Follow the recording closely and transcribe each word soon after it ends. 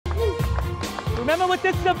Remember what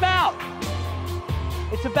this is about.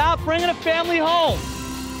 It's about bringing a family home.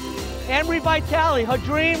 Anne-Marie Vitale, her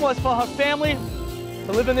dream was for her family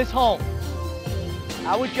to live in this home.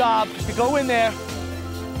 Our job is to go in there,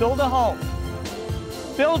 build a home.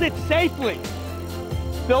 Build it safely.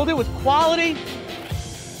 Build it with quality,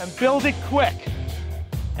 and build it quick.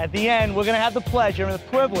 At the end, we're gonna have the pleasure and the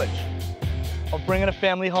privilege of bringing a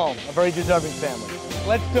family home, a very deserving family.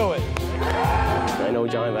 Let's do it. I know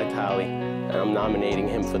John Vitale, and I'm nominating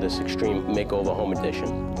him for this Extreme Makeover Home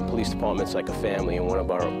Edition. The police department's like a family, and when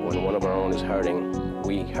one of our own is hurting,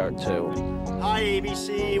 we hurt too. Hi,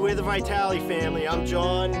 ABC. We're the Vitale family. I'm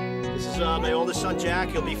John. This is my oldest son, Jack.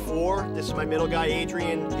 He'll be 4. This is my middle guy,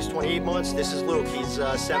 Adrian. He's 28 months. This is Luke. He's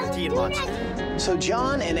 17 months. So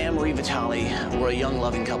John and Anne-Marie Vitale were a young,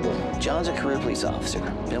 loving couple. John's a career police officer.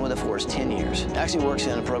 Been with the force 10 years. Actually works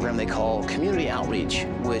in a program they call community outreach,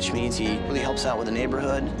 which means he really helps out with the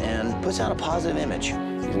neighborhood and puts out a positive image.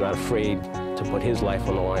 He's not afraid to put his life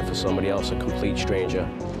on the line for somebody else, a complete stranger.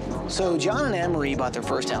 So John and Anne-Marie bought their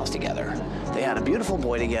first house together. They had a beautiful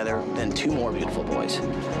boy together, then 2 more beautiful boys.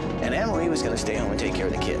 And Anne-Marie was going to stay home and take care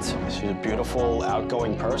of the kids. She's a beautiful,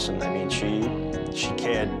 outgoing person. I mean, she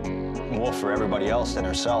cared more for everybody else than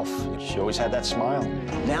herself. She always had that smile.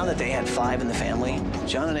 Now that they had 5 in the family,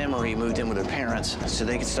 John and Anne-Marie moved in with their parents so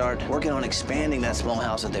they could start working on expanding that small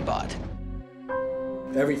house that they bought.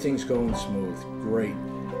 Everything's going smooth. Great.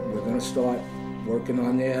 We're going to start working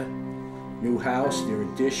on their new house, their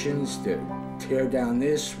additions, to tear down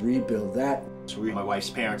this, rebuild that. So we were at my wife's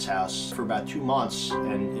parents' house for about 2 months,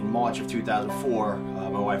 and in March of 2004,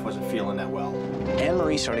 my wife wasn't feeling that well.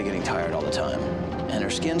 Anne-Marie started getting tired all the time, and her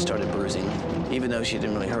skin started bruising, even though she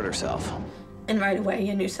didn't really hurt herself. And right away,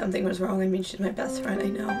 I knew something was wrong. I mean, she's my best friend, I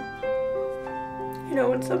know. You know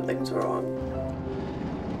when something's wrong.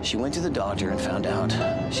 She went to the doctor and found out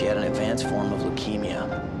she had an advanced form of leukemia.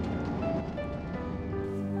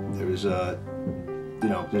 There was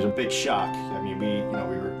there's a big shock. I mean, we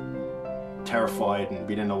were terrified and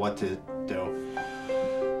we didn't know what to do.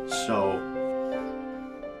 So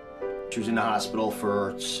she was in the hospital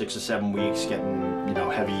for 6 or 7 weeks, getting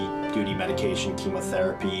heavy-duty medication,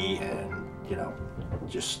 chemotherapy, and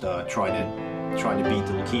just trying to beat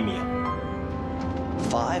the leukemia.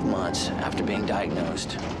 5 months after being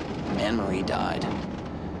diagnosed, Anne-Marie died.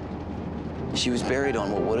 She was buried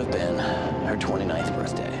on what would have been her 29th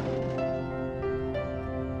birthday.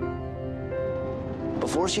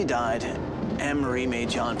 Before she died, Anne-Marie made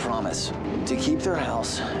John promise to keep their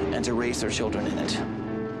house and to raise their children in it.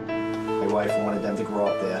 My wife wanted them to grow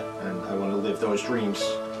up there, and I wanted to live those dreams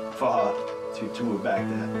for her to move back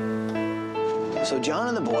there. So John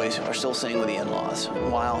and the boys are still staying with the in-laws,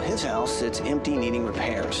 while his house sits empty, needing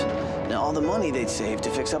repairs. Now, all the money they'd saved to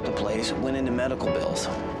fix up the place went into medical bills.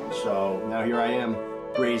 So now here I am,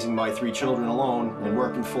 raising my 3 children alone and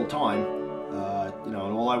working full-time, and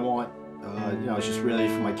all I want it's just really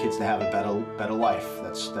for my kids to have a better life.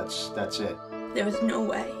 That's it. There was no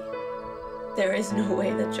way. There is no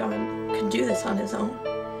way that John could do this on his own.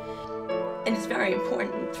 And it's very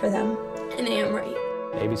important for them and Anne-Marie.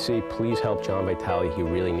 ABC, please help John Vitale. He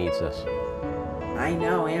really needs this. I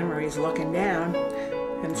know Anne-Marie's looking down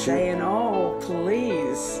and saying, oh,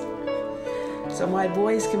 please. So my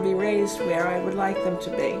boys can be raised where I would like them to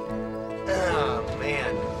be. Oh,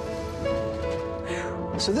 man.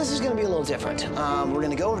 So this is going to be a little different. We're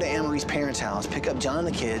going to go over to Anne-Marie's parents' house, pick up John and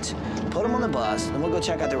the kids, put them on the bus, and we'll go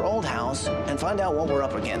check out their old house and find out what we're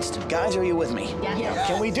up against. Guys, are you with me? Yes.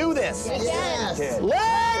 Can we do this? Yes. Yes.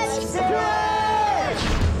 Let's do it!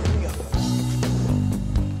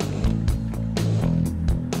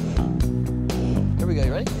 Here we go.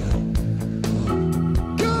 You ready?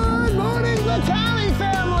 Good morning, Vitale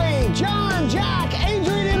family! John, Jack,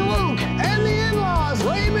 Adrian, and Luke, and the in-laws,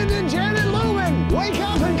 Raymond and Janet Lumen. Wake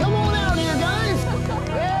up and come on out here, guys!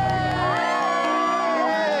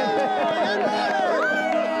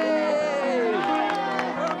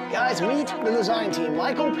 Yay! Guys, meet the design team.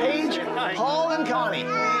 Michael, Paige, Paul, and Connie.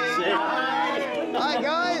 Hi,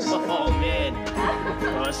 guys. Oh, man.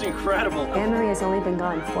 Oh, that's incredible. Anne-Marie has only been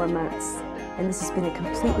gone 4 months, and this has been a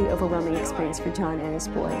completely overwhelming experience for John and his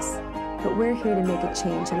boys. But we're here to make a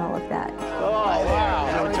change in all of that. Oh, wow.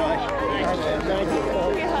 Thank you.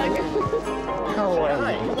 How are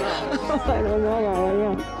you? I don't know how I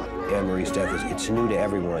am. Anne-Marie's death it's new to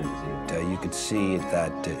everyone. You could see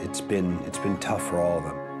that it's been tough for all of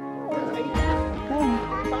them.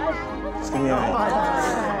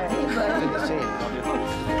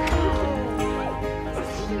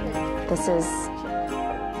 This is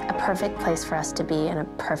a perfect place for us to be and a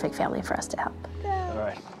perfect family for us to help. All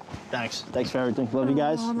right. Thanks. Thanks for everything. Love you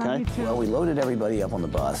guys. Okay. Well, we loaded everybody up on the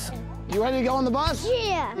bus. You ready to go on the bus?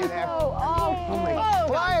 Yeah.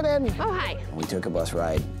 Fly it in. Oh, hi. We took a bus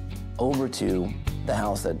ride over to the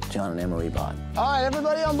house that John and Anne-Marie bought. All right,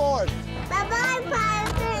 everybody on board. Bye-bye,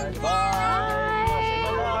 Pirates.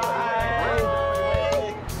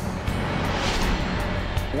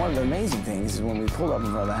 One of the amazing things is when we pulled up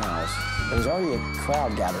in front of the house, there was already a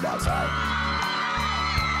crowd gathered outside.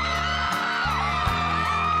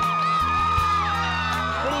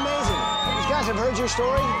 Pretty amazing. These guys have heard your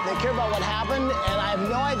story. They care about what happened, and I have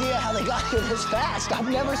no idea how they got here this fast. I've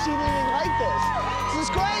never seen anything like this. This is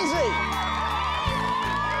crazy.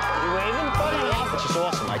 You waving, buddy? It's just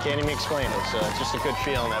awesome. I can't even explain it. It's just a good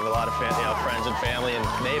feeling. I have a lot of friends and family and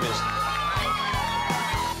neighbors.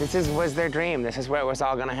 This was their dream. This is where it was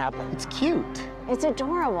all gonna happen. It's cute. It's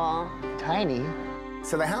adorable. Tiny.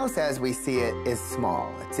 So the house as we see it is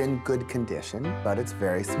small. It's in good condition, but it's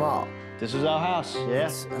very small. This is our house. Yeah.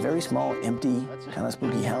 It's a very small, empty, kind of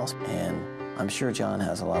spooky house, and I'm sure John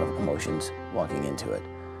has a lot of emotions walking into it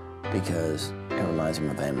because it reminds him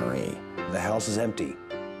of Anne-Marie. The house is empty.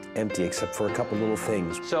 Empty except for a couple little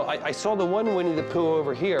things. So I saw the one Winnie the Pooh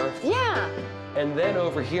over here. Yeah. And then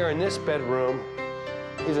over here in this bedroom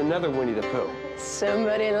is another Winnie the Pooh.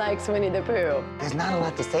 Somebody likes Winnie the Pooh. There's not a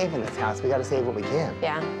lot to save in this house. We gotta save what we can.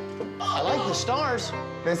 Yeah. I like the stars.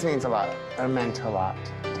 This means a lot, or meant a lot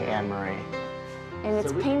to Anne-Marie. And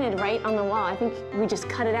it's painted right on the wall. I think we just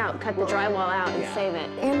cut it out, cut the drywall out and save it.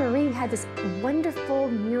 Anne-Marie had this wonderful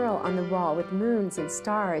mural on the wall with moons and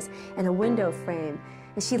stars and a window frame.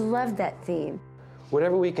 And she loved that theme.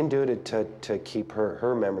 Whatever we can do to keep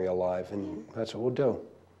her memory alive, and that's what we'll do.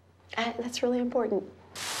 That's really important.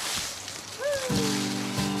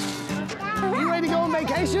 You ready to go on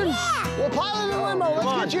vacation? Yeah. We'll pilot a limo.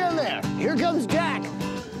 Let's get you in there. Here comes Jack.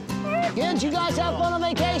 Kids, you guys have fun on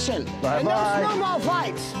vacation. Bye-bye. And no snowball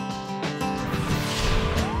fights.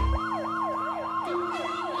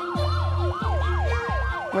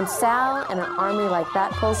 When Sal and an army like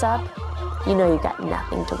that pulls up, you know you've got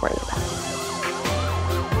nothing to worry about.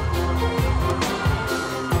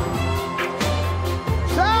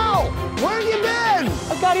 Sal, where have you been?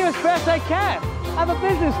 I got here as fast as I can. I have a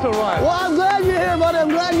business to run. Well, I'm glad you're here, buddy. I'm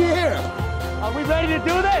glad you're here. Are we ready to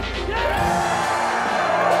do this?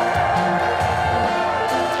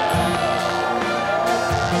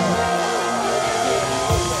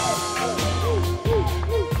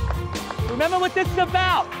 Remember what this is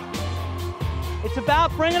about. It's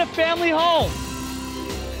about bringing a family home.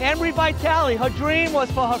 Anne-Marie Vitale, her dream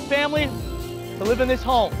was for her family to live in this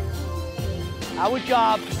home. Our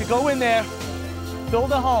job is to go in there,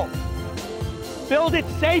 build a home. Build it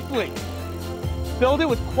safely. Build it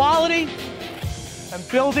with quality and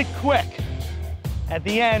build it quick. At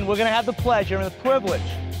the end, we're gonna have the pleasure and the privilege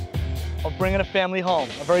of bringing a family home,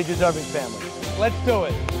 a very deserving family. Let's do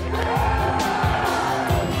it. You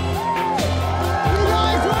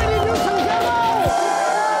guys ready to do some demo?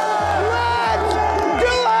 Let's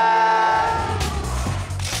do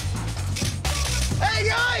it! Hey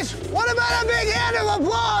guys, what about a big hand of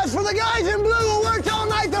applause for the guys in blue who worked all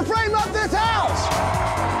night to frame up this house?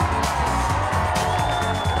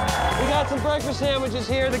 We got some breakfast sandwiches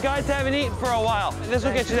here. The guys haven't eaten for a while. This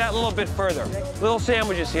will get you that little bit further. Little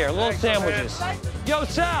sandwiches here, little sandwiches. Yo,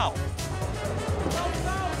 Sal!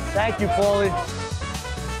 Thank you, Paulie.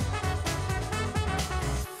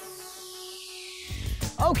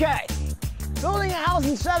 Okay, building a house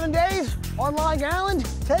in 7 days on Long Island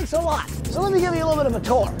takes a lot. So let me give you a little bit of a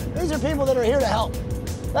tour. These are people that are here to help.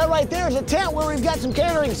 That right there is a tent where we've got some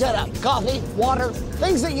catering set up. Coffee, water,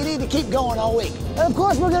 things that you need to keep going all week. And of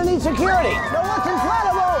course, we're gonna need security. Now what's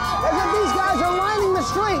incredible is that these guys are lining the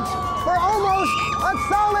streets for almost a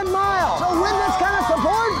solid mile. So with this kind of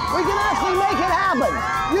support, we can actually make it happen.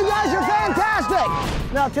 You guys are fantastic.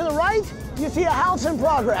 Now to the right, you see a house in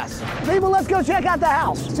progress. People, let's go check out the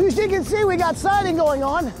house. So as you can see, we got siding going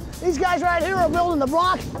on. These guys right here are building the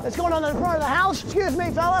block that's going on in the front of the house. Excuse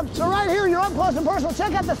me, fella. So right here, you're up close and personal.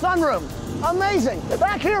 Check out the sunroom. Amazing.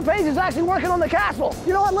 Back here, Paige is actually working on the castle.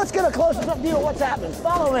 You know what? Let's get a close-up view of what's happening.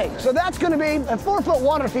 Follow me. So that's going to be a 4-foot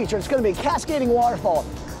water feature. It's going to be a cascading waterfall.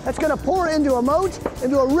 That's going to pour into a moat,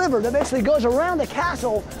 into a river that basically goes around the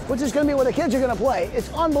castle, which is going to be where the kids are going to play.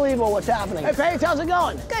 It's unbelievable what's happening. Hey, Paige, how's it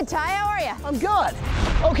going? Good, Ty. How are you? I'm good.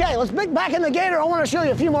 Okay, let's get back in the gator. I want to show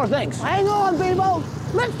you a few more things. Hang on, people.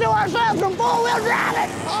 Let's do ourselves some four-wheel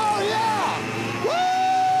driving. Oh, yeah.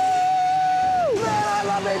 Woo! Man, I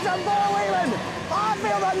love me some four-wheeling. I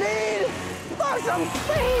feel the need for some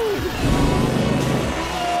speed.